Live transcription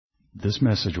This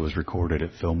message was recorded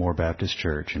at Fillmore Baptist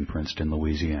Church in Princeton,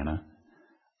 Louisiana.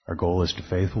 Our goal is to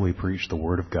faithfully preach the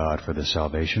Word of God for the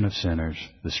salvation of sinners,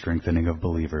 the strengthening of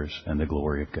believers, and the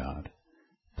glory of God.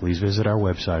 Please visit our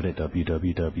website at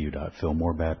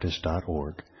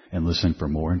www.fillmorebaptist.org and listen for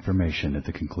more information at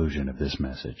the conclusion of this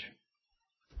message.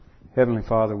 Heavenly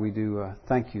Father, we do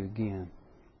thank you again.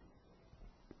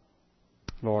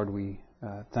 Lord, we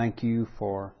thank you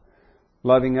for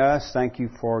loving us. Thank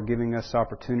you for giving us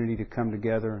opportunity to come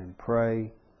together and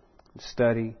pray and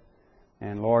study.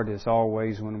 And Lord, as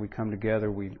always, when we come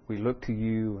together, we look to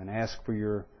you and ask for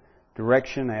your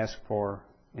direction, ask for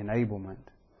enablement.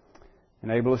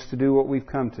 Enable us to do what we've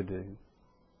come to do,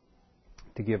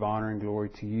 to give honor and glory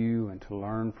to you and to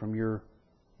learn from your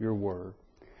word.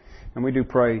 And we do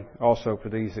pray also for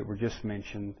these that were just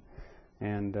mentioned.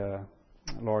 And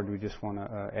Lord, we just want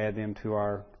to add them to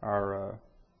our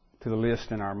to the list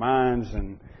in our minds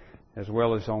and as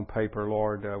well as on paper.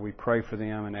 Lord, we pray for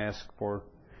them and ask for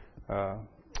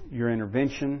your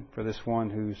intervention for this one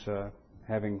who's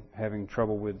having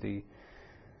trouble with the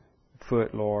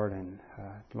foot, Lord, and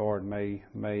Lord, may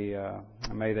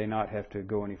they not have to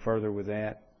go any further with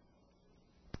that.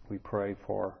 We pray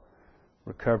for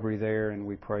recovery there, and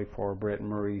we pray for Brett and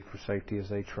Marie for safety as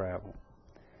they travel.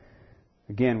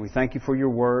 Again, we thank you for your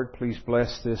word. Please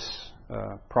bless this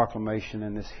proclamation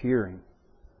and this hearing.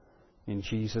 In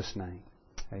Jesus' name,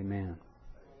 amen.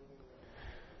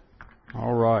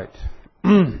 All right.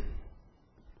 1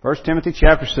 Timothy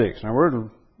chapter 6. Now we're,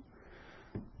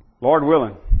 Lord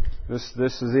willing, this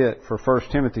is it for 1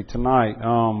 Timothy tonight.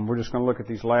 We're just going to look at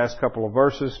these last couple of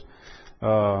verses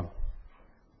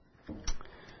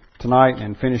tonight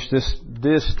and finish this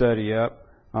study up.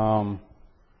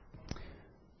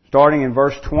 Starting in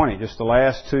verse 20, just the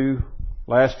last two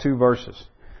verses.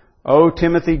 O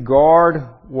Timothy, guard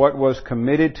what was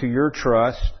committed to your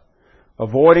trust,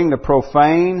 avoiding the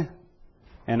profane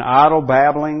and idle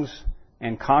babblings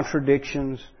and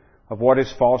contradictions of what is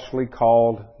falsely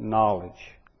called knowledge.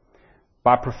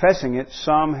 By professing it,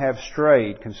 some have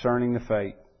strayed concerning the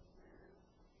faith.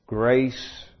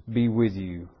 Grace be with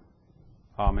you.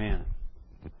 Amen.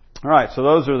 All right, so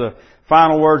those are the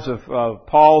final words of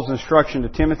Paul's instruction to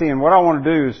Timothy. And what I want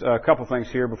to do is a couple things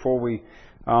here before we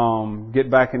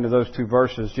get back into those two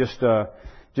verses. Just I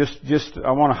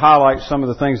want to highlight some of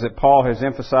the things that Paul has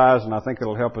emphasized, and I think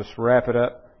it'll help us wrap it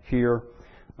up here.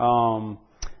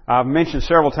 I've mentioned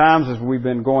several times as we've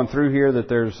been going through here that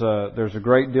there's a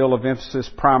great deal of emphasis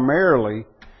primarily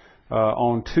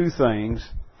on two things,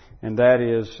 and that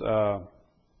is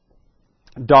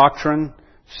doctrine,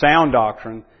 sound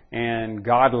doctrine, and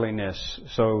godliness.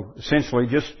 So essentially,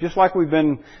 just like we've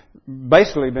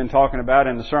basically been talking about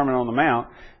in the Sermon on the Mount,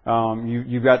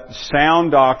 you've got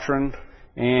sound doctrine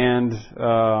and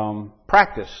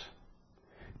practice.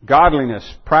 Godliness,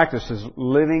 practice is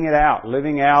living out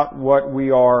what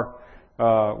we are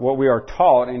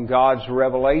taught in God's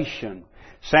revelation.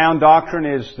 Sound doctrine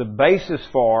is the basis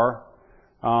for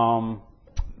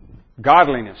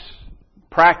godliness,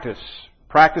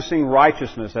 practicing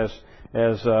righteousness,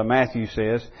 as Matthew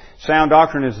says. Sound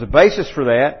doctrine is the basis for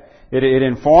that. It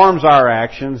informs our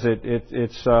actions.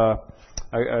 It's the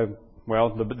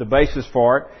basis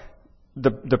for it.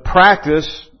 The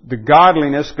practice, the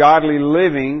godliness, godly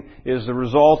living is the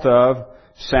result of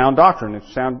sound doctrine.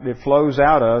 It flows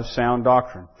out of sound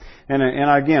doctrine. And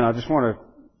again, I just want to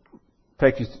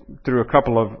take you through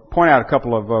point out a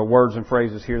couple of words and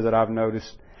phrases here that I've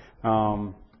noticed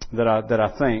that I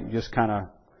think just kind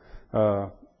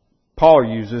of Paul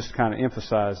uses to kind of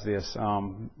emphasize this.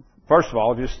 First of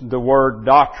all, just the word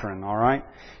doctrine, all right?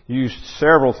 Used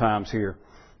several times here.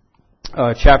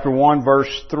 Chapter 1,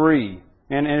 verse 3.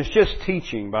 And it's just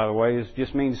teaching, by the way. It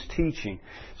just means teaching.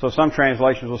 So some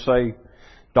translations will say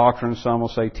doctrine, some will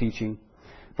say teaching.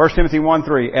 1 Timothy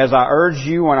 1:3. As I urged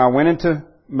you when I went into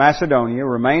Macedonia,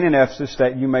 remain in Ephesus,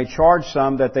 that you may charge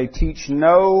some that they teach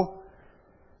no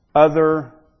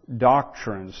other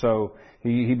doctrine. So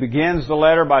he begins the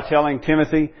letter by telling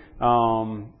Timothy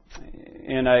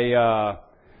in a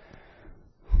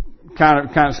kind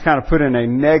of put in a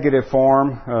negative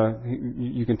form.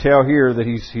 You can tell here that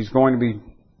he's going to be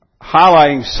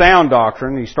highlighting sound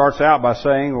doctrine. He starts out by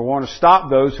saying, we want to stop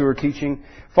those who are teaching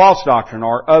false doctrine,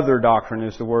 or other doctrine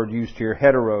is the word used here,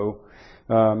 hetero,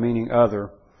 meaning other.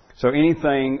 So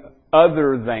anything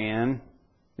other than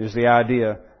is the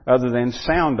idea, other than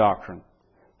sound doctrine.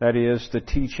 That is the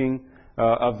teaching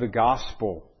of the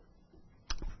gospel.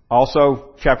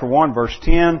 Also, chapter 1, verse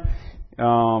 10,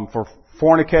 for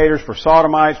fornicators, for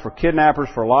sodomites, for kidnappers,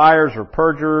 for liars, or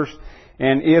perjurers,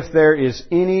 and if there is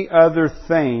any other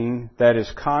thing that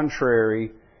is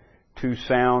contrary to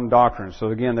sound doctrine. So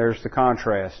again, there's the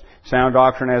contrast. Sound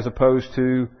doctrine as opposed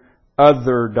to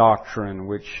other doctrine,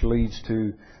 which leads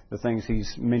to the things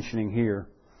he's mentioning here.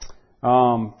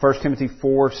 1 Timothy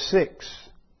 4:6.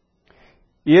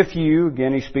 If you,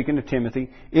 again he's speaking to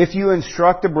Timothy, if you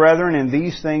instruct the brethren in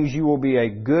these things, you will be a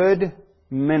good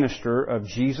minister of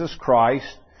Jesus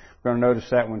Christ. We're going to notice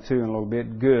that one too in a little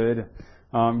bit. Good.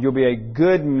 You'll be a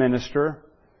good minister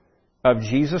of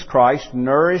Jesus Christ,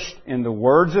 nourished in the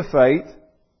words of faith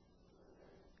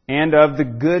and of the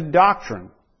good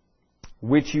doctrine,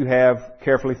 which you have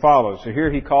carefully followed. So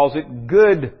here he calls it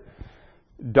good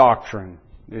doctrine.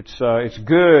 It's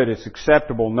good, it's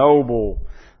acceptable, noble,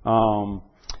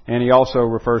 and he also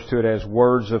refers to it as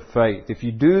words of faith. If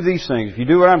you do these things, if you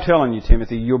do what I'm telling you,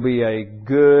 Timothy, you'll be a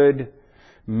good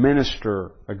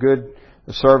minister, a good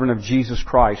servant of Jesus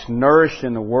Christ, nourished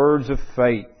in the words of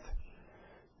faith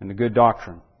and the good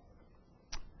doctrine.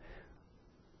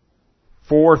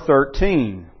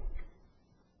 4:13.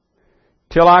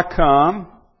 Till I come,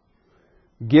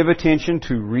 give attention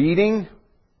to reading,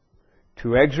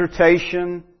 to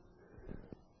exhortation,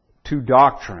 to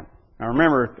doctrine. Now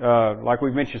remember, like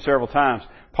we've mentioned several times,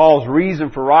 Paul's reason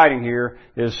for writing here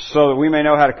is so that we may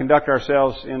know how to conduct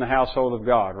ourselves in the household of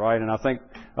God, right? And I think,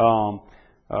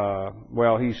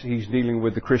 he's dealing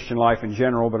with the Christian life in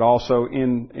general, but also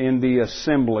in the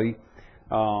assembly,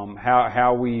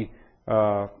 how we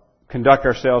conduct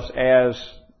ourselves as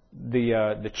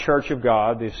the church of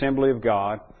God, the assembly of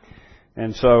God.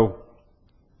 And so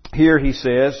here he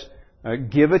says,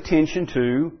 give attention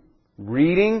to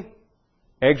reading,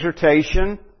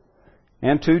 exhortation,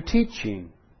 and to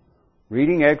teaching.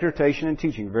 Reading, exhortation, and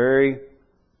teaching. Very,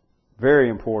 very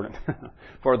important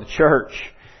for the church.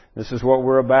 This is what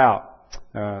we're about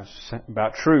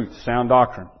truth, sound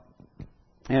doctrine.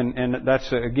 And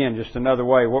that's, again, just another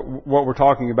way. What we're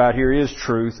talking about here is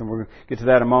truth, and we're going to get to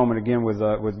that in a moment again with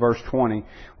verse 20.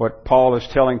 What Paul is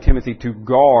telling Timothy to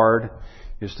guard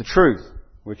is the truth,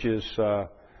 which is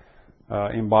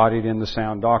embodied in the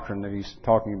sound doctrine that he's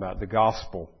talking about, the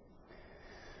gospel.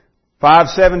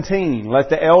 5:17, let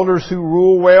the elders who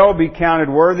rule well be counted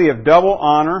worthy of double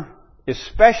honor,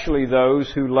 especially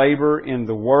those who labor in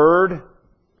the word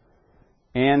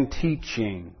and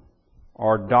teaching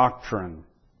or doctrine.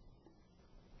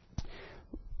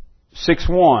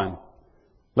 6:1,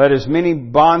 let as many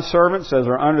bondservants as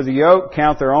are under the yoke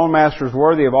count their own masters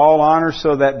worthy of all honor,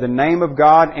 so that the name of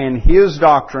God and His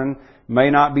doctrine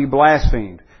may not be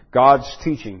blasphemed. God's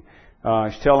teaching.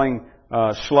 He's telling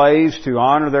slaves to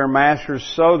honor their masters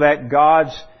so that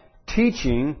God's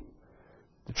teaching,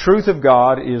 the truth of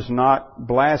God, is not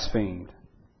blasphemed.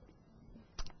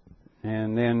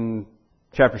 And then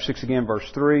chapter 6 again, verse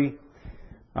 3.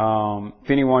 If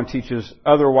anyone teaches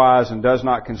otherwise and does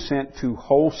not consent to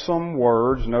wholesome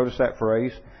words, notice that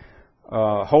phrase,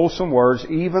 wholesome words,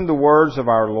 even the words of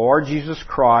our Lord Jesus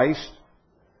Christ,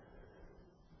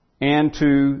 and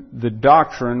to the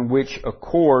doctrine which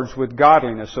accords with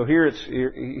godliness. So here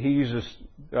he uses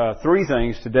three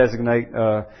things to designate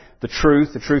the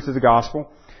truth of the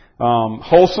gospel.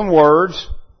 Wholesome words,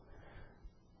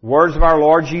 words of our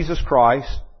Lord Jesus Christ,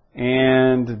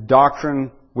 and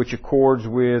doctrine which accords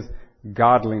with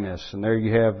godliness. And there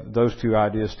you have those two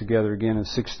ideas together again in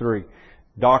 6:3.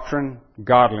 Doctrine,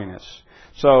 godliness.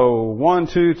 So 1,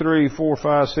 2, 3, 4,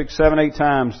 5, 6, 7, 8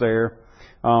 times there,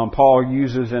 Paul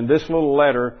uses in this little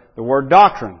letter the word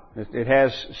doctrine. It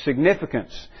has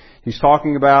significance. He's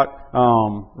talking about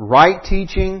right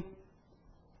teaching,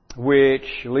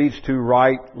 which leads to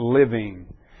right living.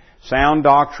 Sound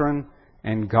doctrine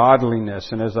and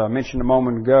godliness. And as I mentioned a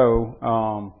moment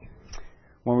ago,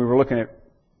 when we were looking at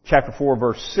chapter 4,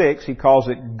 verse 6, he calls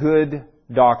it good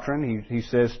doctrine. He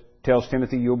tells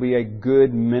Timothy, you'll be a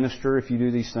good minister if you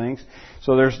do these things.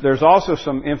 So there's also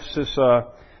some emphasis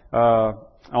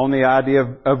on the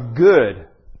idea of good,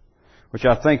 which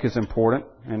I think is important.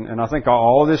 And I think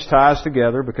all of this ties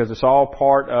together because it's all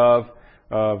part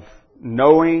of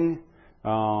knowing,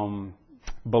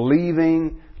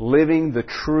 believing, living the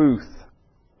truth.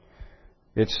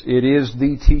 It is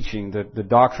the teaching, the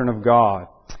doctrine of God,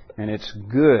 and it's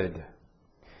good.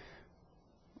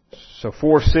 So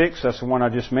 4:6, that's the one I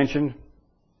just mentioned.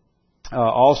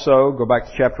 Also, go back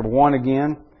to chapter 1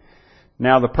 again.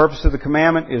 Now the purpose of the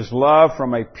commandment is love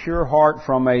from a pure heart,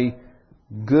 from a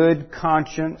good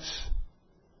conscience,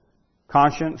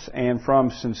 and from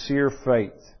sincere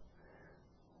faith.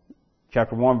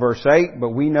 Chapter 1, verse 8, but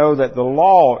we know that the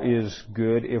law is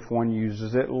good if one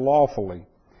uses it lawfully.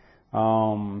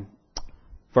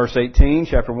 Verse 18,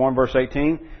 chapter 1, verse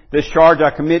 18. This charge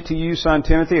I commit to you, son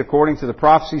Timothy, according to the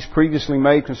prophecies previously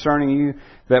made concerning you,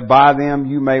 that by them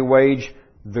you may wage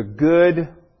the good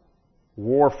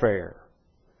warfare.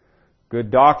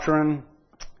 Good doctrine,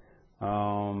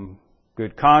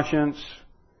 good conscience,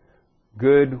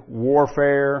 good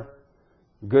warfare,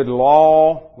 good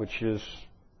law, which is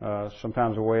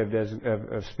sometimes a way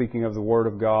of speaking of the Word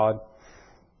of God.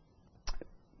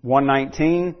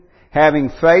 119, having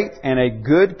faith and a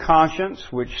good conscience,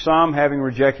 which some, having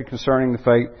rejected concerning the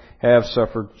faith, have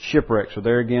suffered shipwreck. So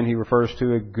there again, he refers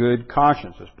to a good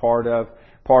conscience as part of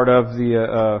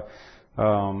the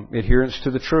adherence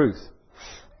to the truth.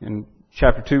 In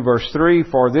chapter 2, verse 3,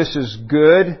 for this is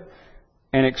good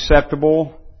and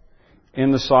acceptable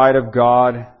in the sight of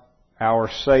God, our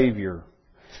Savior.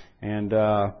 And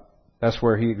that's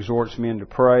where he exhorts men to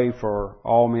pray for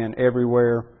all men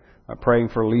everywhere, praying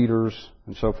for leaders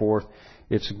and so forth.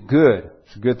 It's good.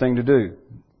 It's a good thing to do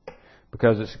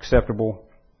because it's acceptable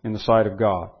in the sight of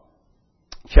God.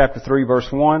 Chapter 3, verse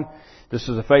 1, this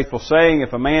is a faithful saying,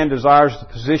 if a man desires the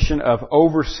position of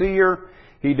overseer,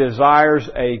 he desires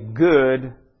a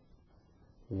good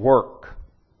work.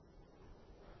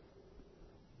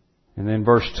 And then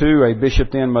verse 2, a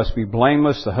bishop then must be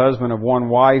blameless, the husband of one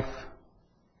wife,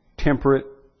 temperate,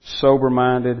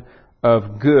 sober-minded,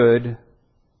 of good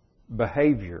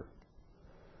behavior,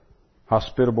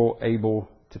 hospitable, able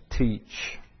to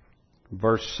teach.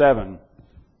 Verse 7,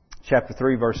 chapter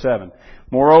 3, verse 7.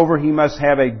 Moreover, he must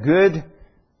have a good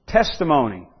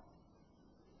testimony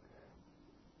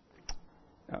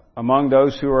among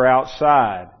those who are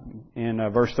outside. In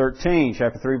verse 13,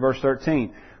 chapter 3, verse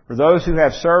 13. For those who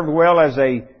have served well as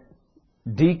a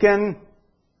deacon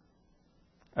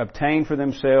obtain for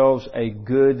themselves a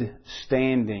good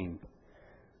standing,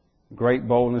 great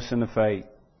boldness in the faith.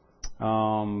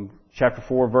 Chapter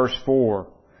 4, verse 4.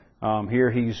 Here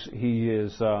he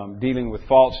is dealing with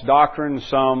false doctrine.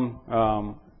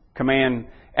 Some command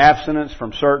abstinence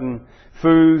from certain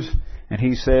foods. And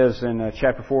he says in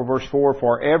chapter 4, verse 4,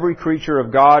 for every creature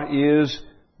of God is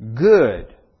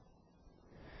good.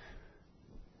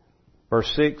 Verse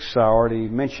 6, I already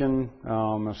mentioned.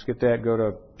 I'll skip that. Go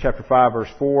to chapter 5, verse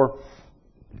 4.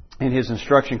 In his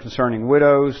instruction concerning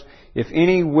widows, if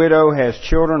any widow has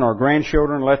children or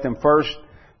grandchildren, let them first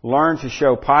learn to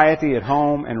show piety at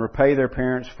home and repay their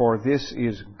parents, for this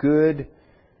is good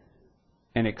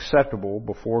and acceptable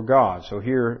before God. So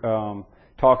here,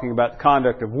 talking about the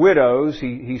conduct of widows,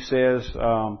 he says,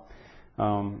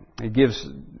 he gives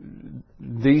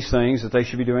these things that they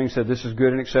should be doing. He said this is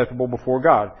good and acceptable before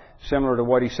God. Similar to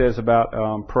what he says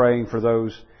about praying for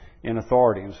those in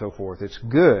authority and so forth. It's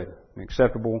good and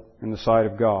acceptable in the sight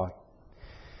of God.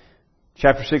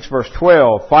 Chapter 6, verse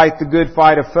 12. Fight the good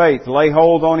fight of faith. Lay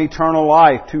hold on eternal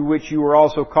life, to which you were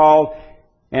also called,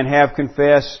 and have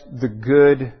confessed the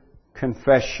good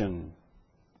confession.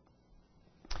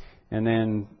 And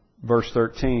then verse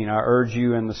 13. I urge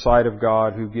you in the sight of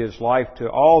God, who gives life to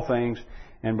all things,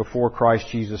 and before Christ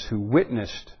Jesus, who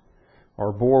witnessed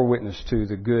or bore witness to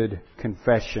the good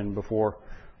confession before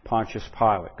Pontius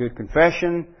Pilate. Good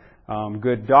confession,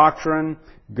 good doctrine,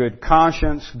 good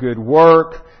conscience, good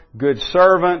work, good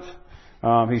servant.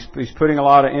 He's putting a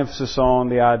lot of emphasis on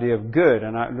the idea of good.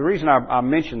 And the reason I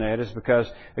mention that is because,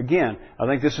 again, I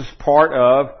think this is part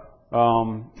of,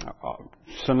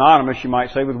 synonymous, you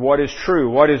might say, with what is true.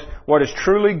 What is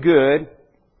truly good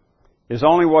is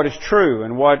only what is true,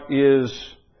 and what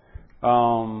is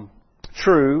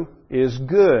true is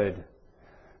good.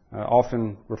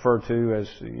 Often referred to as,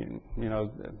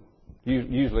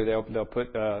 usually they'll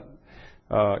put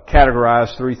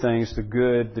categorize three things: the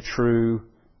good, the true,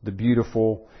 the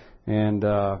beautiful. And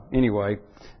anyway,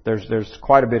 there's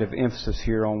quite a bit of emphasis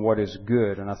here on what is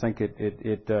good, and I think it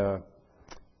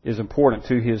is important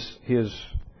to his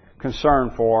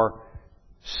concern for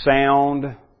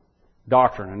sound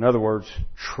doctrine. In other words,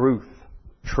 truth.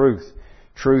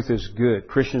 Truth is good.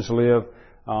 Christians live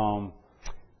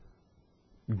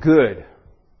good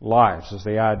lives is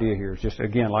the idea here. It's just,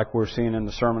 again, like we're seeing in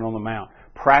the Sermon on the Mount.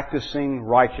 Practicing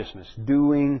righteousness,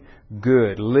 doing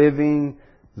good, living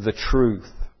the truth.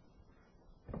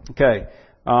 Okay,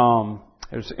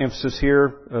 there's emphasis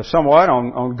here somewhat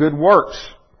on good works.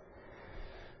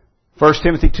 1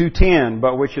 Timothy 2:10,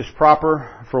 but which is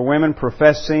proper for women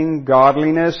professing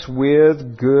godliness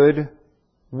with good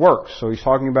works. So he's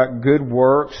talking about good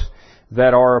works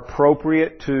that are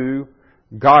appropriate to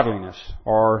godliness,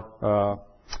 or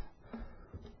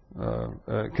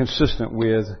consistent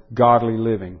with godly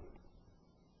living.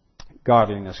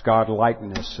 Godliness,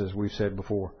 godlikeness, as we've said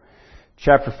before.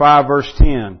 Chapter 5, verse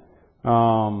 10.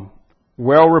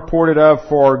 well reported of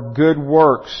for good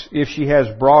works, if she has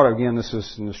brought, again this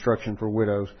is an instruction for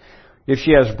widows, if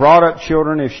she has brought up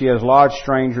children, if she has lodged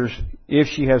strangers, if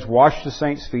she has washed the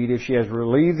saints' feet, if she has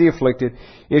relieved the afflicted,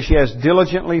 if she has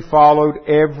diligently followed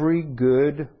every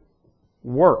good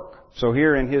work. So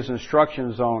here in his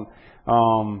instructions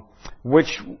on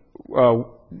which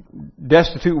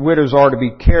destitute widows are to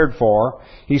be cared for,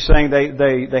 he's saying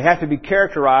they have to be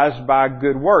characterized by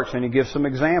good works, and he gives some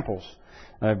examples.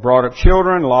 They brought up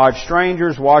children, lodged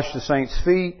strangers, washed the saints'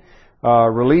 feet,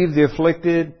 relieved the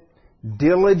afflicted,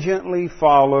 diligently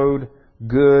followed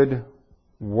good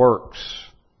works.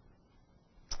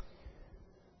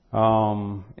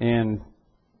 In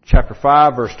chapter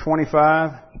 5, verse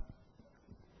 25,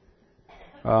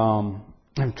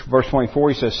 in verse 24,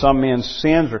 he says, some men's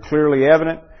sins are clearly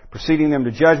evident, preceding them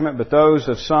to judgment, but those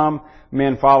of some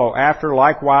men follow after.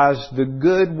 Likewise, the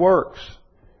good works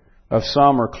of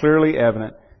some are clearly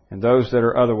evident, and those that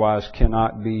are otherwise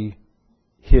cannot be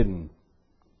hidden.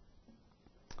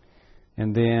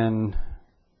 And then,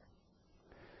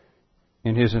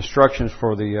 in his instructions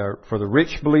for the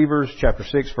rich believers, chapter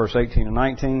 6, verse 18 and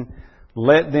 19,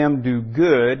 let them do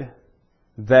good,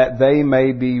 that they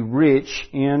may be rich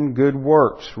in good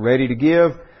works, ready to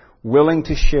give, willing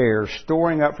to share,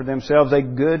 storing up for themselves a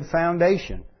good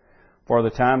foundation for the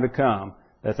time to come,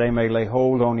 that they may lay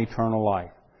hold on eternal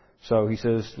life. So he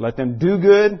says, let them do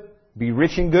good, be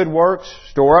rich in good works,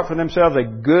 store up for themselves a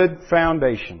good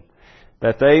foundation,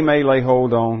 that they may lay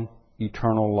hold on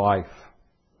eternal life.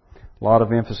 A lot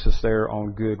of emphasis there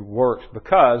on good works,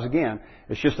 because, again,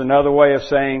 it's just another way of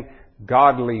saying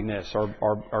godliness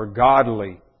or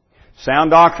godly. Sound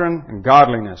doctrine and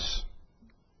godliness.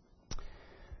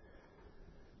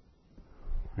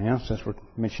 Yeah, since we're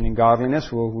mentioning godliness,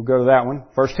 we'll go to that one.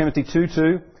 1 Timothy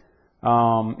 2:2.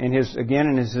 In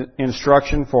his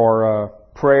instruction for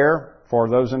prayer for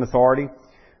those in authority.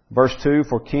 Verse 2,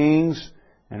 for kings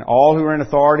and all who are in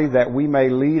authority, that we may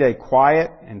lead a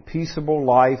quiet and peaceable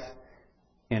life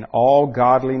in all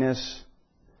godliness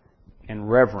and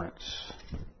reverence.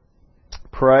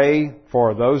 Pray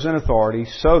for those in authority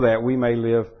so that we may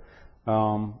live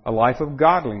a life of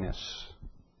godliness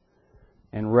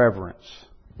and reverence.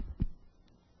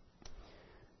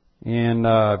 In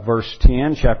verse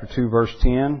 10, chapter 2, verse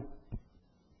 10.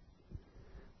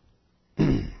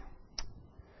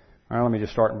 All right, let me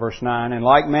just start in verse 9. In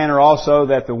like manner also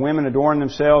that the women adorn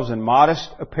themselves in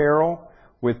modest apparel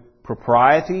with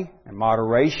propriety and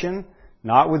moderation,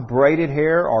 not with braided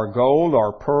hair or gold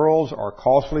or pearls or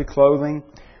costly clothing,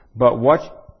 but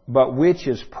which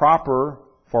is proper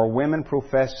for women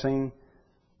professing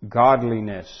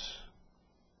godliness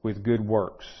with good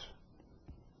works.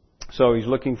 So he's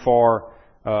looking for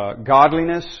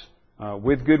godliness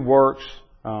with good works.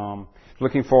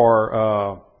 Looking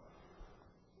for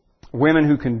women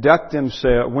to conduct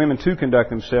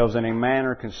themselves in a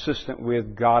manner consistent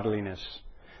with godliness.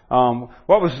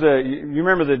 What was you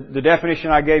remember the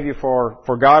definition I gave you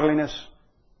for godliness?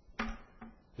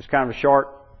 Just kind of a short.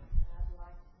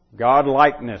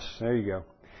 Godlikeness. There you go.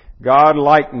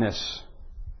 Godlikeness.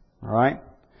 All right.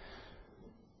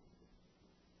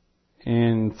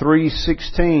 In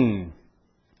 3:16.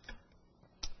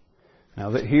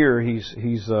 Now that here he's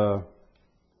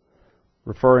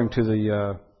referring to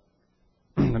the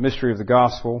mystery of the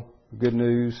gospel, good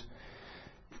news.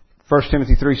 1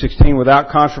 Timothy 3:16, without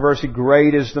controversy,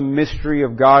 great is the mystery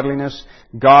of godliness.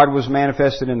 God was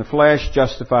manifested in the flesh,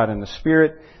 justified in the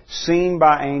Spirit, seen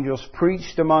by angels,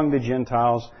 preached among the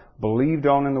Gentiles, believed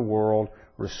on in the world,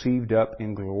 received up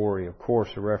in glory. Of course,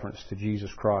 a reference to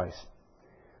Jesus Christ.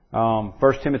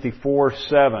 1 Timothy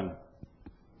 4:7.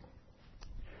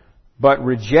 But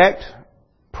reject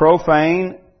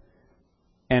profane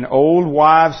and old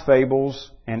wives'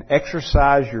 fables, and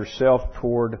exercise yourself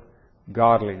toward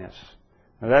godliness.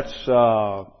 Now that's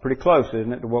pretty close,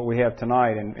 isn't it, to what we have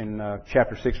tonight in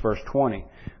chapter 6, verse 20.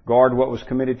 Guard what was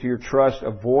committed to your trust,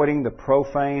 avoiding the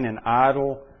profane and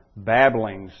idle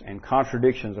babblings and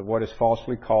contradictions of what is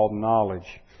falsely called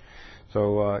knowledge.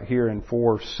 So here in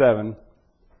 4:7,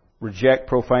 reject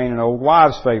profane and old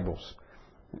wives' fables.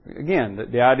 Again,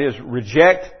 the idea is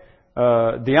reject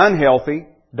the unhealthy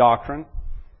doctrine,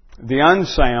 the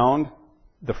unsound,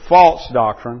 the false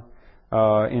doctrine,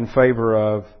 in favor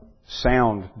of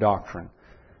sound doctrine.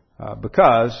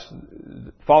 Because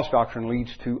false doctrine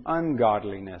leads to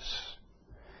ungodliness.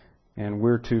 And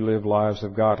we're to live lives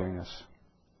of godliness.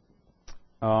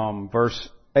 Verse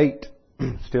 8,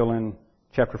 still in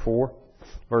chapter 4,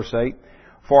 verse 8.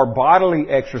 For bodily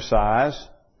exercise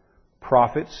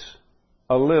profits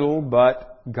a little,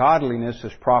 but godliness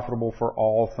is profitable for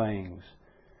all things,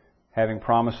 having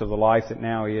promise of the life that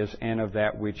now is and of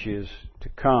that which is to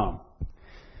come.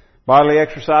 Bodily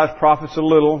exercise profits a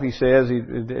little, he says.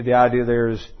 The idea there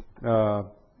is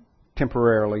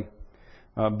temporarily.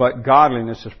 But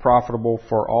godliness is profitable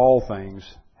for all things,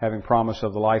 having promise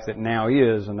of the life that now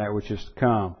is and that which is to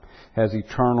come. Has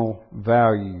eternal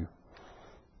value.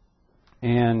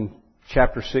 And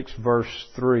chapter 6, verse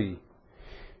 3.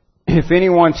 If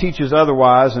anyone teaches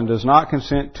otherwise and does not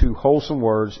consent to wholesome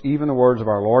words, even the words of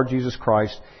our Lord Jesus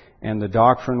Christ, and the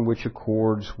doctrine which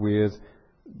accords with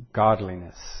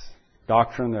godliness.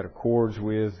 Doctrine that accords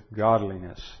with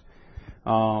godliness.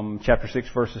 Chapter 6,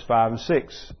 verses 5 and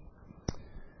 6.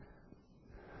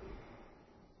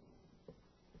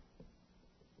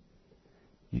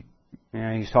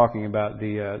 And he's talking about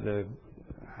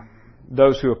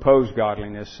those who oppose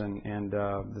godliness and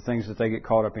the things that they get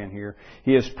caught up in here.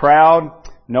 He is proud,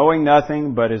 knowing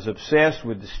nothing, but is obsessed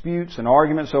with disputes and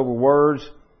arguments over words,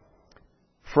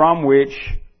 from which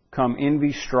come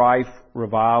envy, strife,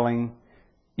 reviling,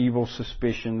 evil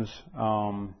suspicions,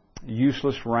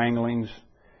 useless wranglings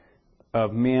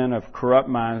of men of corrupt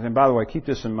minds. And by the way, keep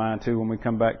this in mind too when we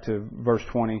come back to verse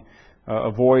 20.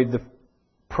 Avoid the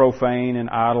profane and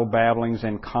idle babblings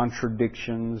and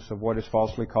contradictions of what is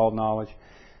falsely called knowledge.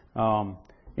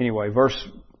 Anyway, verse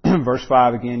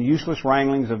 5 again. Useless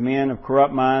wranglings of men of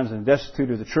corrupt minds and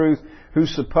destitute of the truth, who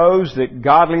suppose that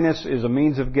godliness is a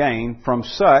means of gain. From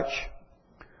such,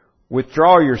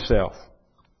 withdraw yourself.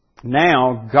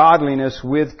 Now, godliness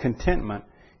with contentment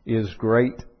is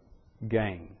great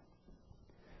gain.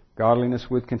 Godliness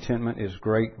with contentment is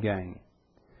great gain.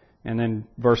 And then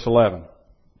verse 11.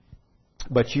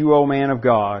 But you, O man of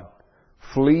God,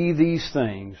 flee these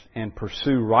things and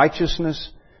pursue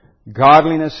righteousness,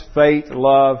 godliness, faith,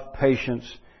 love,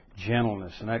 patience,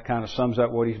 gentleness. And that kind of sums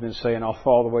up what he's been saying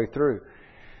all the way through.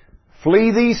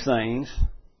 Flee these things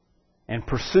and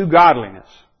pursue godliness.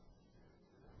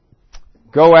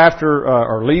 Go after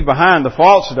or leave behind the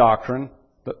false doctrine,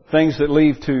 the things that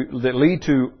lead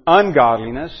to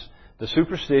ungodliness, the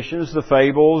superstitions, the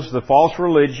fables, the false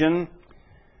religion,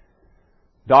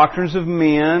 doctrines of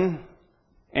men,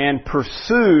 and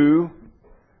pursue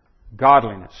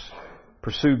godliness.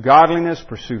 Pursue godliness,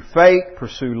 pursue faith,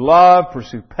 pursue love,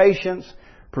 pursue patience,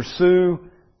 pursue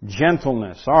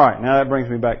gentleness. Alright, now that brings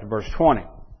me back to verse 20.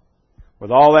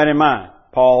 With all that in mind,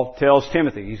 Paul tells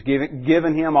Timothy, he's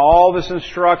given him all this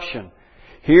instruction.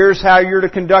 Here's how you're to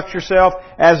conduct yourself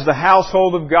as the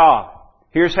household of God.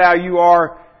 Here's how you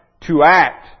are to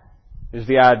act, is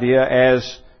the idea,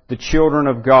 as the children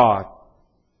of God.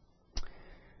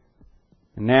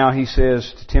 And now he says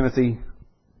to Timothy,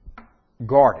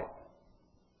 guard it.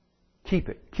 Keep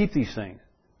it. Keep these things.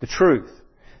 The truth.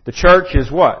 The church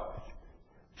is what?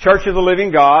 Church of the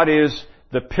living God is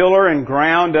the pillar and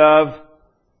ground of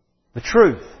the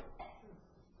truth.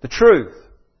 The truth.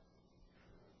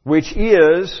 Which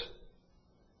is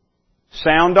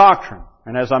sound doctrine.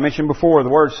 And as I mentioned before, the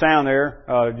word sound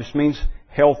there just means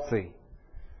healthy.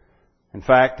 In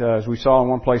fact, as we saw in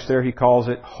one place there, he calls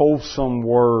it wholesome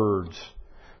words.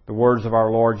 The words of our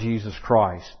Lord Jesus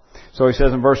Christ. So he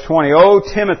says in verse 20, O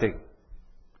Timothy,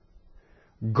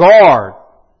 guard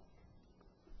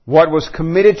what was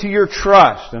committed to your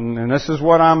trust. And this is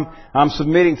what I'm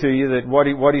submitting to you, that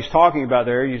what he's talking about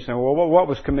there. You say, well, what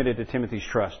was committed to Timothy's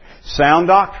trust? Sound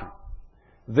doctrine.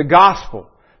 The gospel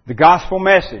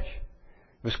message.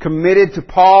 It was committed to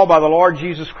Paul by the Lord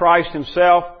Jesus Christ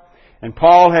himself. And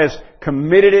Paul has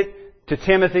committed it to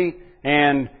Timothy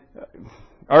and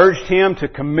urged him to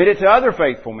commit it to other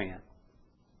faithful men.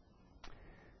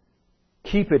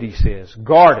 Keep it, he says.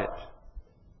 Guard it.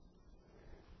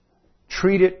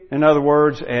 Treat it, in other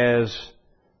words, as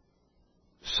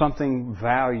something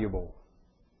valuable,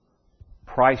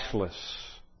 priceless.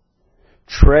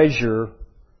 Treasure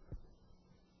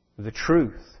the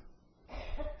truth.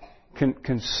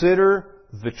 Consider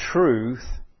the truth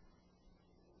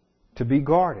to be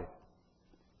guarded.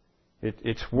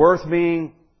 It's worth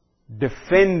being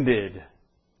defended,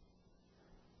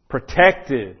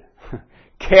 protected,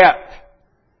 kept.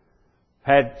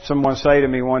 Had someone say to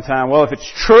me one time, well, if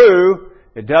it's true,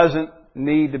 it doesn't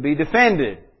need to be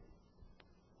defended.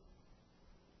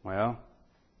 Well,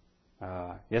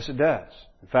 yes it does.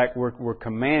 In fact, we're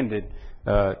commanded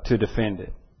to defend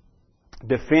it.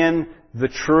 Defend the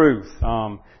truth.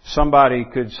 Somebody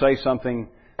could say something,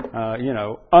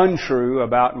 untrue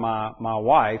about my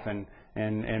wife,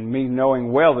 and me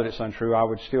knowing well that it's untrue, I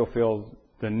would still feel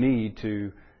the need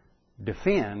to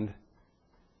defend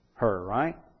her,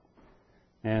 right?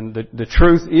 And the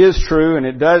truth is true, and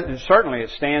it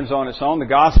stands on its own. The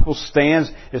gospel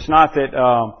stands. It's not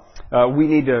that we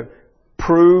need to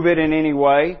prove it in any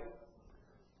way,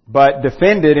 but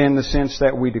defend it in the sense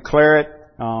that we declare it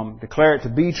to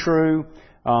be true,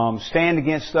 stand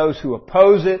against those who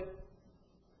oppose it.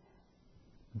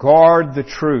 Guard the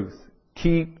truth.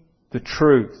 Keep the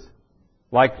truth.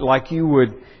 Like you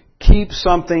would keep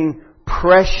something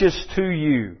precious to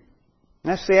you.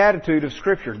 That's the attitude of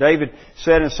Scripture. David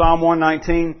said in Psalm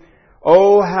 119,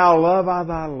 "Oh, how love I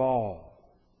thy law.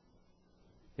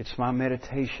 It's my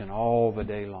meditation all the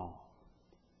day long.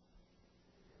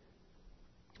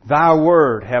 Thy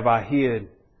word have I hid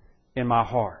in my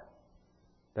heart,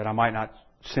 that I might not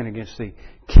sin against thee."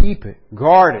 Keep it.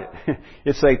 Guard it.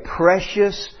 It's a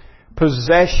precious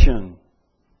possession.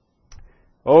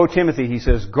 "O Timothy," he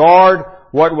says, "guard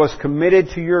what was committed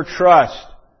to your trust,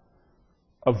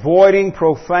 avoiding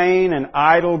profane and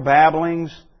idle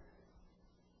babblings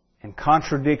and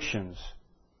contradictions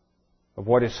of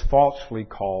what is falsely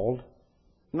called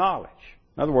knowledge."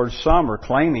 In other words, some are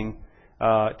claiming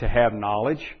to have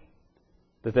knowledge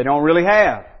that they don't really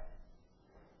have.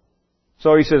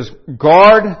 So he says,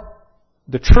 guard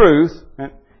the truth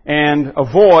and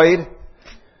avoid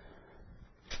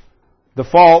the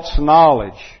false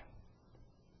knowledge.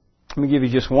 Let me give you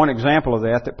just one example of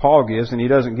that Paul gives, and he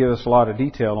doesn't give us a lot of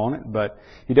detail on it, but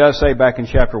he does say back in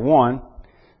chapter 1,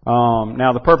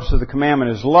 now the purpose of the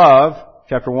commandment is love,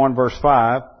 chapter 1 verse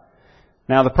 5.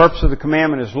 "Now the purpose of the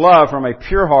commandment is love from a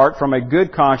pure heart, from a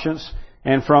good conscience,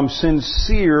 and from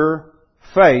sincere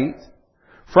faith,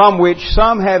 from which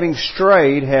some having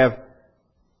strayed have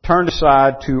turned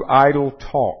aside to idle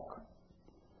talk,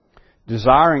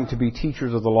 desiring to be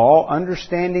teachers of the law,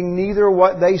 understanding neither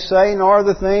what they say nor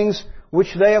the things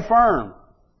which they affirm."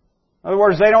 In other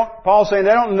words, Paul's saying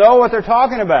they don't know what they're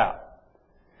talking about.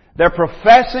 They're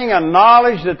professing a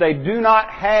knowledge that they do not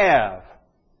have.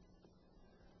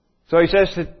 So he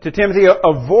says to Timothy,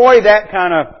 avoid that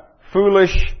kind of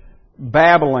foolish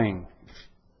babbling.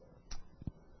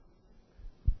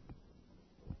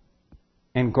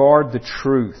 And guard the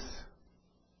truth.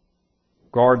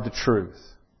 Guard the truth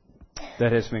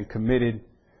that has been committed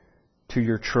to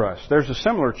your trust. There's a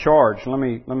similar charge. Let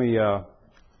me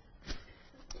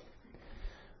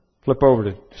flip over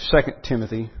to 2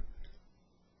 Timothy.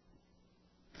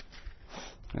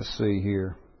 Let's see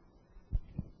here.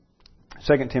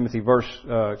 2 Timothy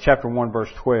chapter 1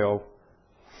 verse 12.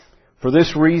 "For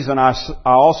this reason I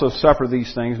also suffer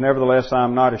these things, nevertheless I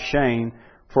am not ashamed,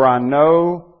 for I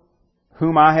know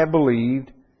whom I have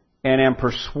believed, and am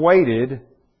persuaded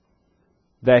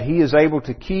that He is able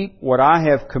to keep what I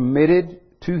have committed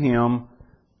to Him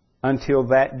until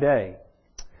that day.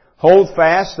 Hold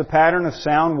fast the pattern of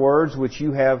sound words which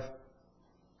you have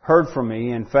heard from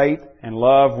me in faith and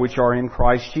love which are in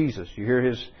Christ Jesus." You hear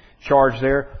his charge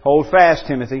there? Hold fast,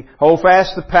 Timothy. Hold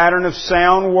fast the pattern of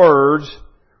sound words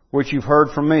which you've heard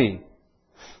from me.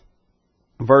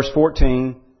 Verse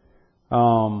 14,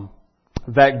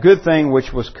 "That good thing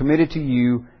which was committed to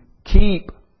you,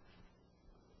 keep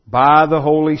by the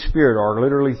Holy Spirit," or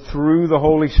literally through the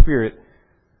Holy Spirit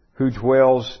who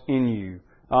dwells in you.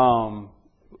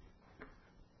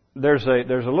 There's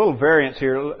a little variance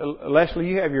here. Leslie,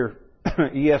 you have your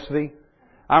ESV?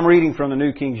 I'm reading from the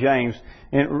New King James.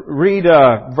 And read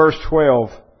verse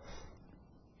 12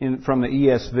 from the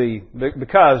ESV,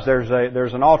 because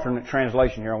there's an alternate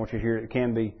translation here. I want you to hear it. It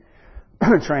can be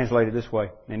translated this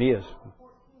way, and is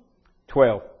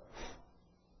 12.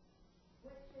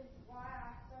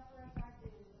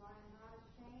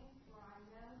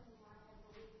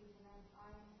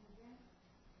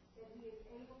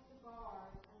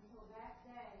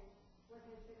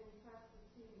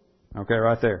 Okay,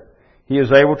 right there. He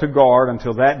is able to guard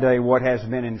until that day what has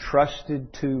been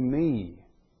entrusted to me.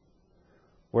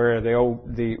 Where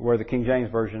the King James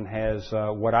Version has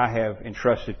what I have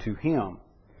entrusted to him.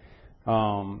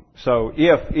 So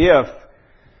if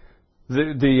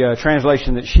the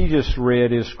translation that she just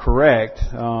read is correct,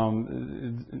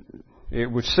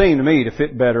 it would seem to me to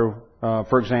fit better,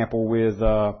 for example, with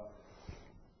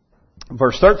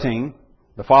verse 13,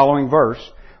 the following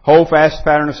verse. "Hold fast the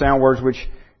pattern of sound words which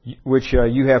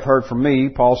you have heard from me."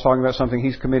 Paul's talking about something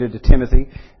he's committed to Timothy.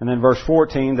 And then verse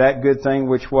 14, "That good thing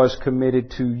which was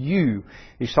committed to you."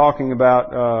 He's talking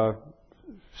about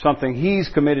something he's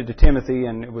committed to Timothy,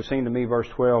 and it would seem to me, verse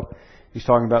 12, he's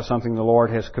talking about something the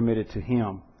Lord has committed to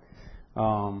him.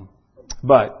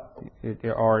 But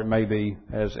it may be,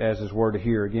 as is word to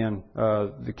hear again,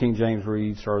 the King James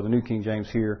reads, or the New King James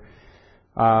here,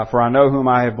 "For I know whom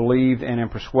I have believed, and am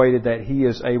persuaded that He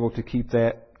is able to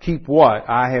keep what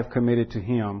I have committed to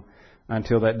Him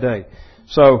until that day."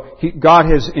 So God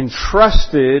has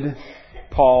entrusted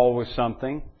Paul with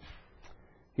something,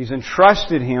 He's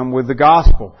entrusted him with the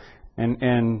gospel.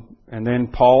 And then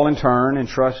Paul in turn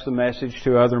entrusts the message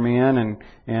to other men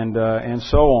and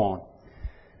so on.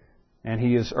 And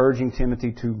he is urging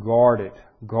Timothy to guard it,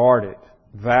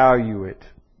 value it.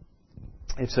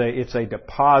 It's a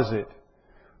deposit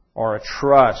or a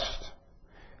trust,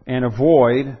 and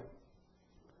avoid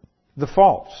the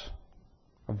false.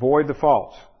 Avoid the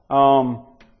false.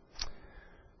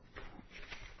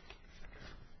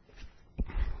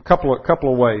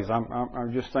 Couple of ways.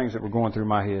 I'm just things that were going through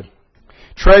my head.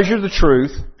 Treasure the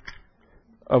truth.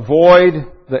 Avoid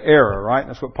the error, right?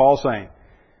 That's what Paul's saying.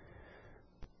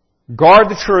 Guard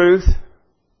the truth.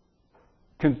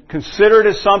 Consider it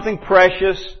as something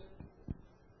precious.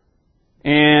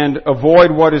 And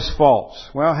avoid what is false.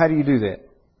 Well, how do you do that?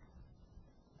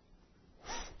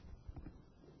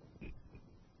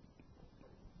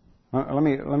 Let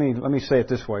me say it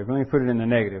this way. Let me put it in the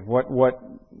negative. What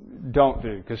don't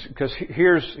do? Because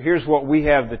here's what we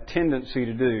have the tendency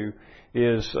to do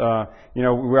is,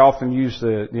 we often use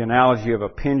the analogy of a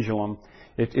pendulum.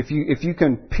 If you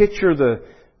can picture the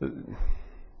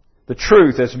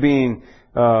truth as being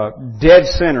dead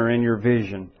center in your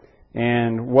vision,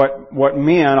 and what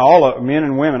men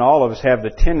and women, all of us have the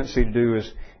tendency to do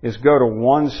is go to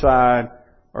one side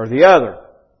or the other.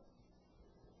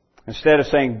 Instead of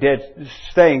staying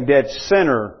dead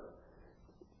center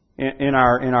in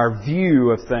our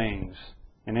view of things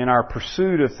and in our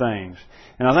pursuit of things.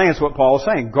 And I think that's what Paul is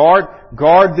saying. Guard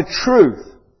the truth.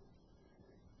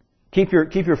 Keep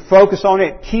your focus on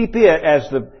it. Keep it as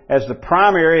the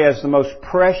primary, as the most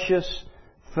precious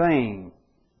thing.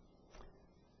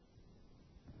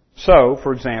 So,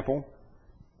 for example,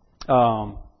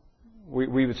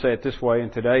 we would say it this way in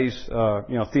today's,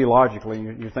 theologically,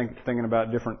 you're thinking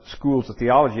about different schools of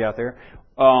theology out there.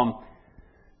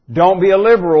 Don't be a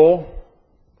liberal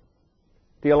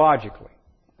theologically.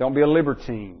 Don't be a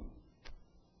libertine.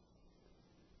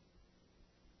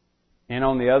 And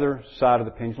on the other side of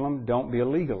the pendulum, don't be a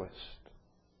legalist.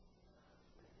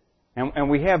 And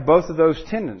we have both of those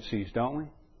tendencies, don't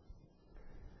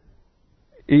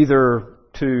we? Either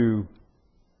to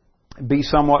be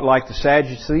somewhat like the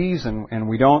Sadducees and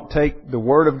we don't take the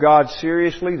Word of God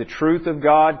seriously, the truth of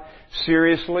God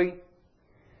seriously,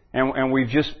 and we've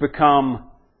just become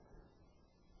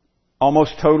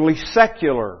almost totally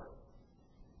secular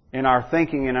in our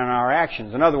thinking and in our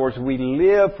actions. In other words, we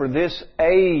live for this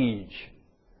age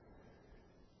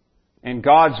and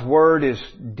God's Word is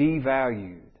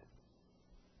devalued.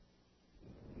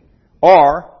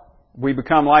 Or we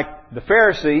become like the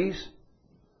Pharisees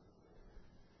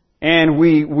and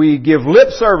we give lip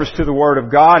service to the Word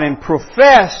of God and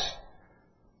profess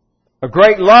a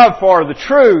great love for the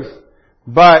truth,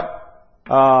 but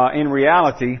in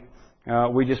reality,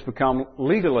 we just become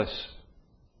legalists.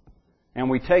 And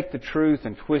we take the truth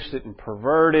and twist it and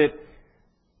pervert it.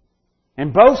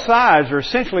 And both sides are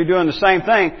essentially doing the same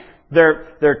thing.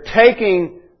 They're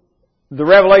taking the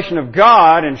revelation of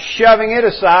God and shoving it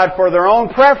aside for their own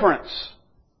preference.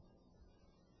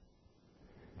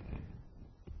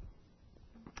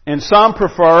 And some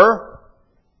prefer,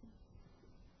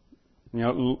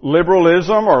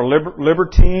 liberalism or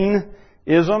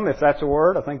libertinism, if that's a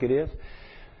word, I think it is.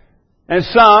 And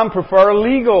some prefer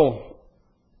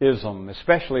legalism,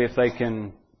 especially if they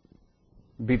can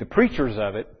be the preachers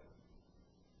of it.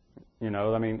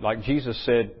 Like Jesus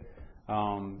said,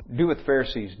 do what the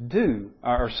Pharisees do,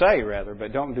 or say rather,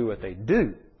 but don't do what they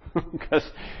do.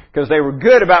 Because they were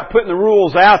good about putting the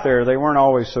rules out there, they weren't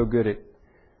always so good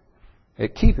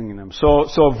at keeping them. So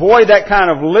avoid that kind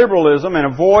of liberalism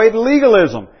and avoid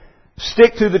legalism.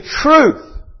 Stick to the truth.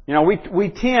 We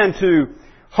tend to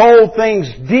hold things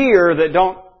dear that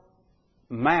don't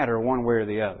matter one way or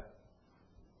the other.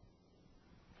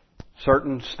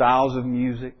 Certain styles of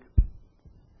music,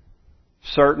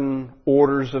 certain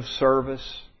orders of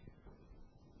service,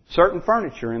 certain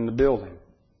furniture in the building,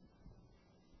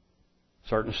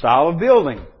 certain style of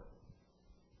building,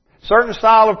 certain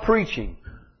style of preaching.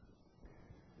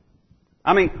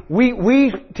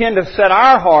 We tend to set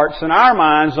our hearts and our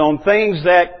minds on things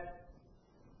that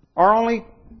are only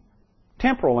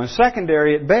temporal and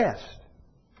secondary at best.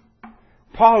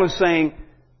 Paul is saying,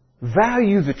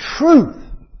 value the truth.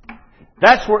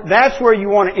 That's where you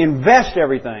want to invest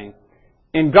everything.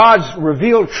 In God's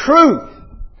revealed truth.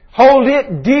 Hold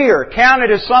it dear. Count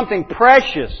it as something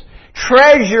precious.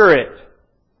 Treasure it.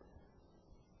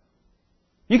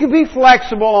 You can be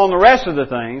flexible on the rest of the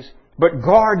things, but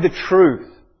guard the truth.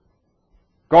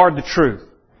 Guard the truth.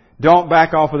 Don't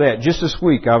back off of that. Just this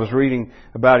week I was reading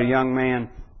about a young man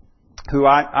who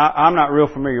I'm not real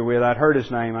familiar with. I'd heard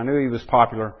his name. I knew he was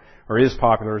popular, or is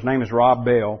popular. His name is Rob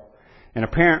Bell. And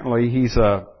apparently he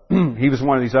was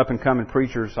one of these up-and-coming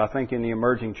preachers, I think, in the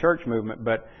emerging church movement.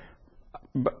 But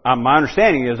my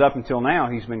understanding is up until now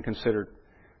he's been considered,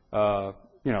 a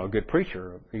good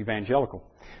preacher, evangelical.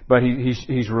 But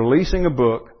he's releasing a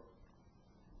book.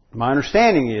 My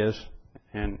understanding is,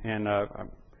 and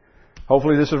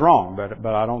hopefully this is wrong,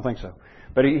 but I don't think so.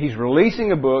 But he's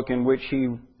releasing a book in which he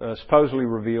supposedly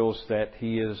reveals that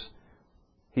he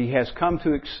has come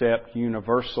to accept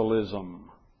universalism.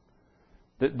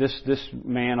 This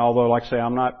man, although, like I say,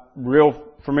 I'm not real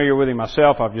familiar with him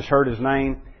myself, I've just heard his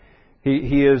name.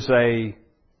 He is a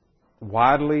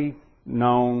widely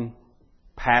known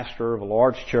pastor of a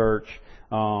large church,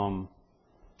 and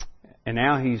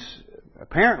now he's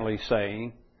apparently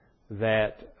saying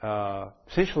that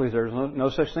essentially there's no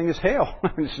such thing as hell.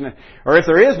 Or if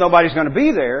there is, nobody's going to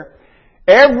be there.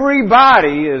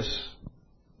 Everybody is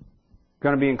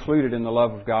going to be included in the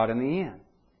love of God in the end.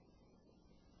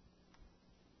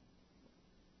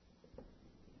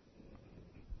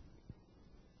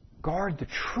 Guard the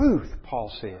truth,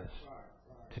 Paul says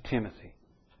to Timothy.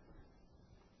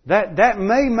 That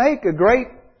may make a great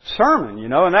sermon,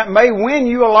 and that may win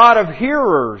you a lot of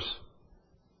hearers.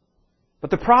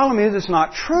 But the problem is it's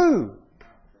not true.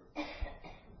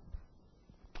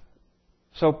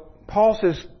 So Paul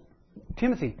says,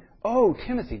 Timothy,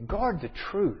 guard the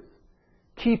truth.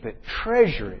 Keep it,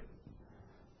 treasure it.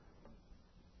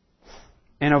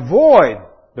 And avoid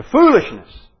the foolishness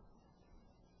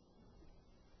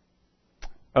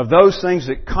of those things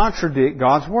that contradict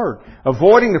God's Word.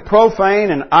 Avoiding the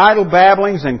profane and idle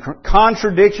babblings and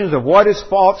contradictions of what is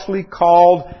falsely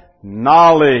called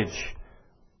knowledge.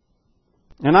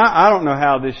 And I don't know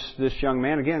how this young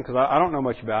man, again, because I don't know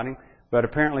much about him, but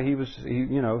apparently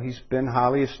he's been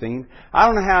highly esteemed. I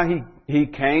don't know how he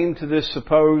came to this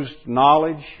supposed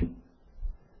knowledge,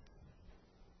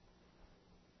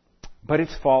 but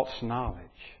it's false knowledge.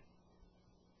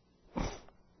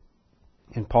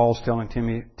 And Paul's telling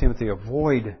Timothy,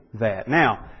 avoid that.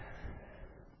 Now,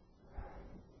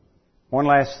 one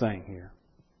last thing here.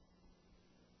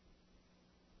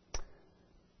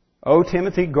 O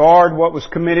Timothy, guard what was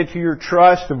committed to your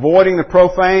trust, avoiding the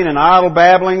profane and idle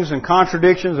babblings and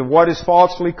contradictions of what is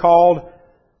falsely called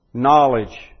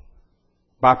knowledge.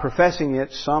 By professing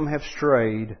it, some have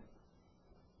strayed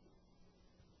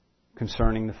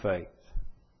concerning the faith.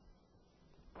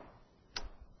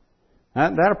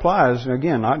 That applies,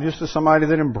 again, not just to somebody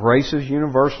that embraces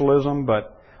universalism,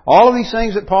 but all of these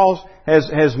things that Paul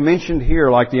has mentioned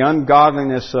here, like the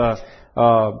ungodliness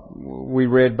we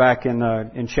read back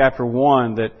in chapter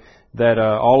 1 that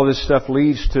all of this stuff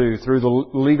leads to through the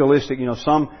legalistic,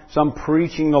 some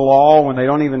preaching the law when they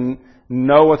don't even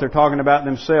know what they're talking about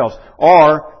themselves,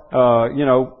 or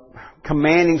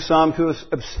commanding some to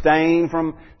abstain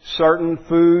from certain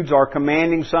foods, or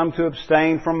commanding some to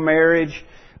abstain from marriage.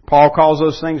 Paul calls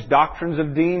those things doctrines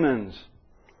of demons.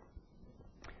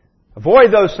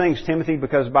 Avoid those things, Timothy,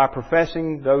 because by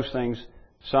professing those things,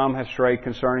 some have strayed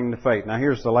concerning the faith. Now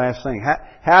here's the last thing.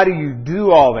 How do you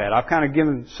do all that? I've kind of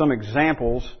given some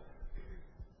examples.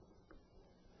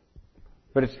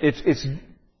 But it's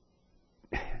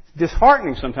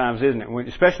disheartening sometimes, isn't it?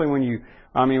 Especially when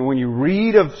you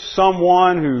read of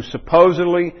someone who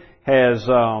supposedly has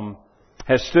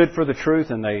stood for the truth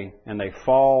and they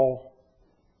fall.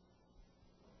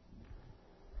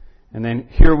 And then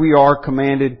here we are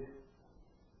commanded,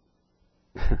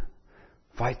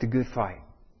 fight the good fight.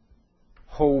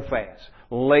 Hold fast.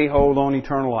 Lay hold on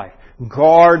eternal life.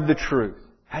 Guard the truth.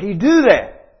 How do you do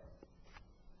that?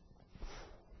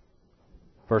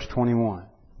 Verse 21.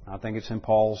 I think it's in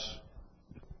Paul's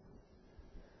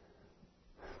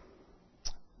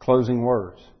closing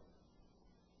words.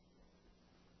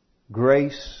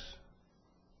 Grace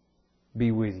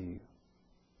be with you.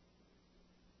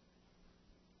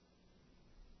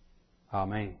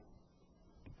 Amen.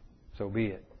 So be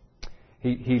it.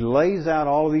 He lays out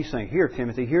all of these things. Here,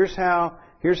 Timothy, here's how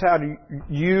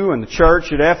you and the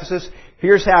church at Ephesus,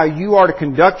 here's how you are to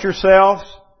conduct yourselves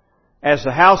as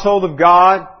the household of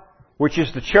God, which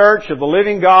is the church of the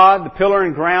living God, the pillar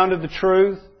and ground of the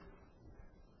truth.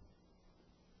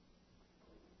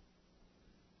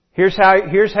 Here's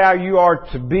how you are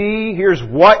to be. Here's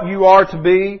what you are to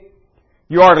be.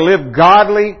 You are to live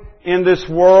godly in this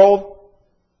world.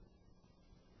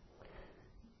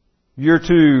 You're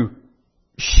to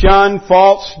shun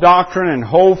false doctrine and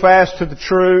hold fast to the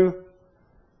true.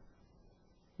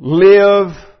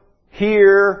 Live,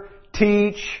 hear,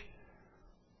 teach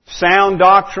sound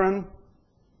doctrine.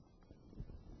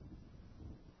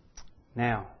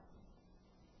 Now,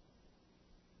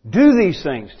 Do these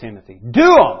things, Timothy. Do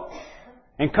them.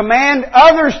 And command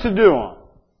others to do them.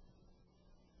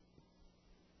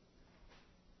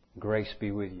 Grace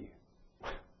be with you.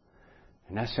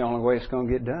 And that's the only way it's going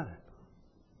to get done.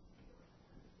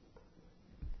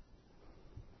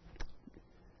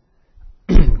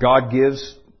 God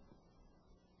gives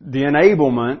the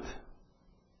enablement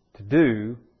to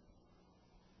do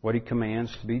what He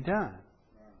commands to be done.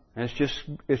 And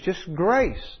it's just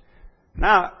grace.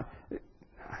 Now,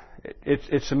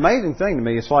 it's an amazing thing to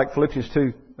me. It's like Philippians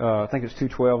 2, I think it's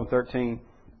 2:12 and 13.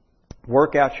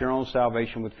 Work out your own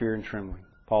salvation with fear and trembling,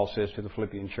 Paul says to the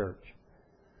Philippian church.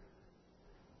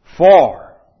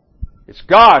 For it's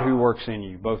God who works in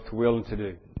you, both to will and to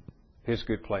do His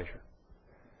good pleasure.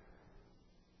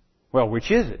 Well,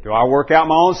 which is it? Do I work out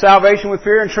my own salvation with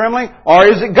fear and trembling? Or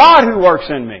is it God who works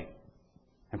in me?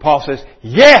 And Paul says,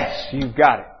 yes, you've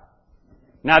got it.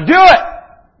 Now do it!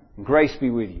 And grace be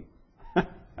with you.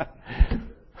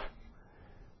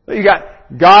 So you got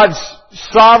God's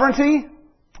sovereignty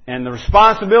and the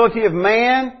responsibility of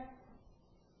man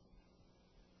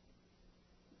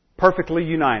perfectly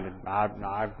united.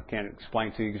 I can't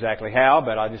explain to you exactly how,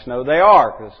 but I just know they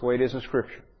are, because that's the way it is in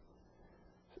Scripture.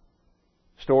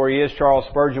 Story is, Charles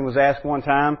Spurgeon was asked one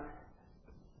time,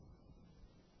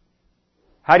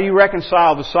 how do you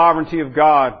reconcile the sovereignty of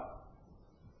God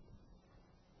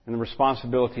and the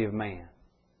responsibility of man?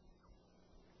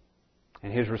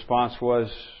 And his response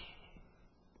was,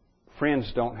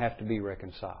 friends don't have to be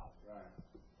reconciled.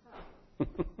 Right.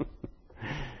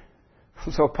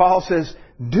 So Paul says,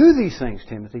 do these things,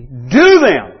 Timothy. Do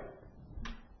them!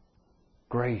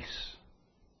 Grace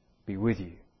be with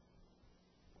you.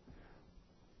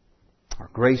 Or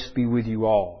grace be with you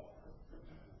all.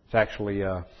 It's actually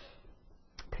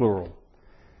plural.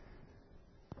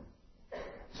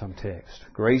 Some text.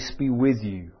 Grace be with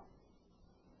you.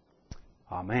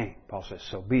 Amen. Paul says,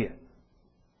 so be it.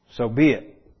 So be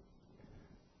it.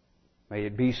 May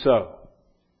it be so.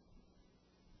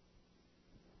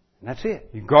 And that's it.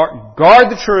 You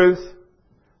guard the truth.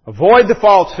 Avoid the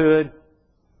falsehood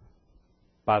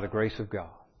by the grace of God.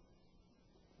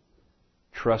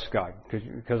 Trust God.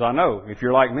 Because I know, if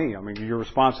you're like me, your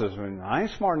response is, I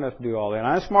ain't smart enough to do all that.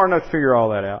 I ain't smart enough to figure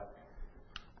all that out.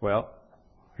 Well,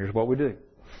 here's what we do.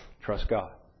 Trust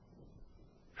God.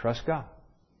 Trust God.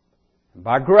 And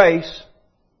by grace,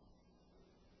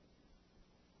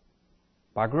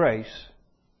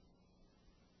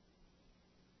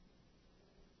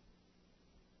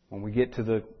 when we get to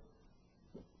the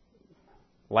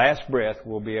last breath,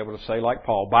 we'll be able to say like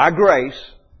Paul. By grace,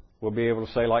 we'll be able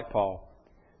to say like Paul,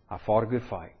 I fought a good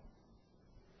fight.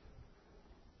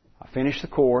 I finished the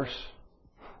course.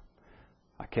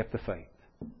 I kept the faith.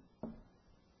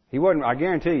 He wasn't, I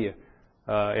guarantee you,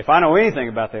 if I know anything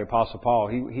about the Apostle Paul,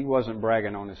 he wasn't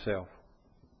bragging on himself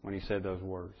when he said those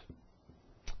words.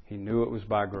 He knew it was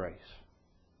by grace.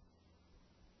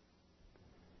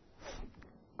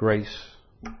 Grace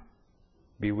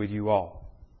be with you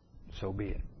all. So be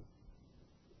it.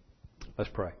 Let's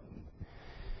pray.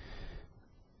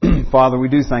 Father, we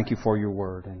do thank you for your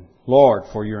word, and Lord,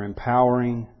 for your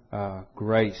empowering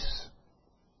grace,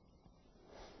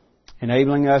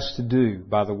 enabling us to do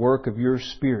by the work of your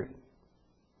Spirit,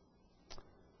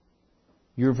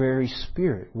 your very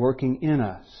Spirit working in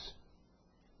us,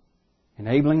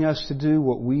 enabling us to do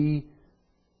what we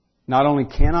not only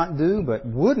cannot do, but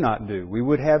would not do. We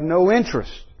would have no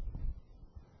interest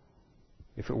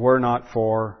if it were not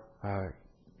for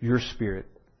your Spirit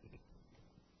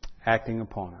acting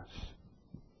upon us.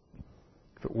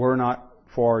 If it were not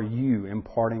for you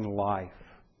imparting life.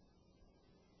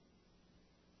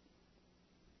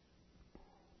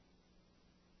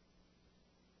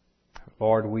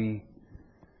 Lord, we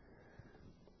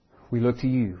look to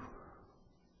you.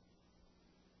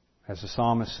 As the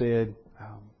psalmist said,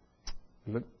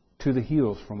 look to the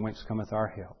hills from whence cometh our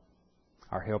help.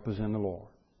 Our help is in the Lord.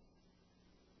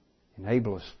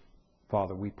 Enable us,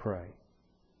 Father, we pray,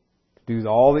 to do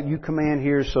all that you command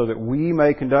here so that we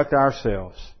may conduct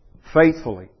ourselves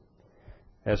faithfully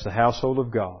as the household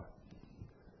of God,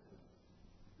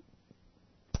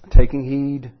 taking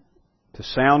heed to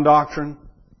sound doctrine,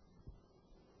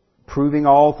 proving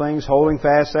all things, holding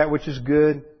fast that which is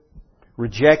good,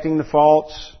 rejecting the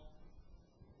false,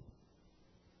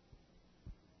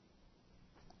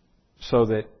 so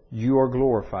that you are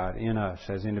glorified in us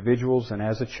as individuals and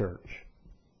as a church.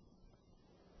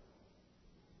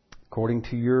 According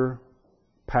to your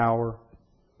power,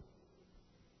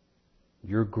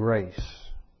 your grace,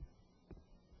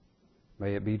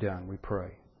 may it be done, we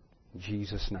pray. In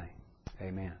Jesus' name,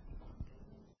 amen.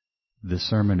 This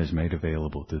sermon is made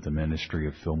available through the ministry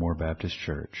of Fillmore Baptist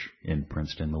Church in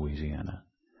Princeton, Louisiana.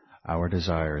 Our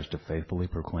desire is to faithfully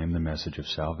proclaim the message of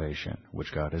salvation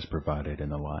which God has provided in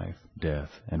the life, death,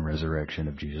 and resurrection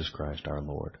of Jesus Christ our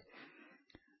Lord.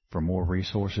 For more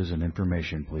resources and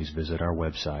information, please visit our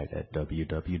website at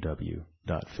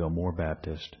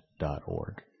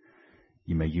www.fillmorebaptist.org.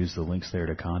 You may use the links there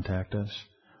to contact us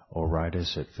or write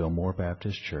us at Fillmore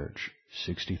Baptist Church,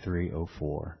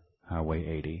 6304 Highway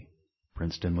 80,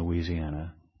 Princeton,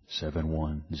 Louisiana,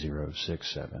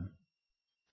 71067.